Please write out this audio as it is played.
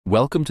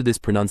Welcome to this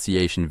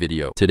pronunciation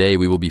video. Today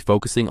we will be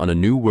focusing on a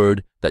new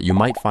word that you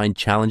might find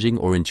challenging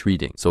or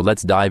intriguing. So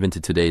let's dive into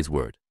today's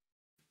word.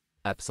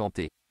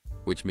 Absenter,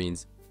 which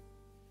means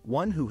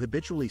one who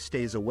habitually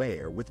stays away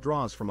or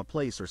withdraws from a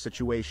place or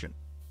situation.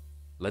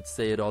 let's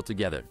say it all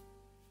together.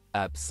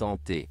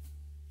 Absenter.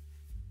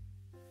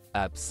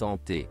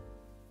 Absenter.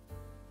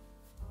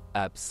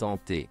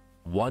 Absenter.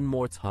 One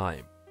more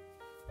time.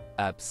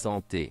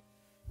 Absenter.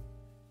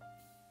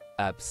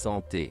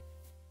 Absenter.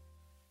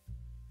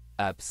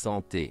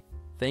 Absenter.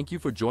 Thank you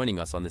for joining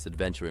us on this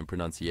adventure in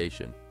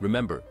pronunciation.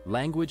 Remember,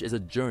 language is a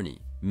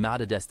journey,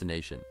 not a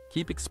destination.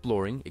 Keep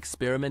exploring,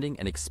 experimenting,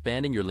 and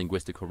expanding your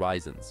linguistic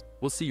horizons.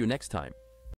 We'll see you next time.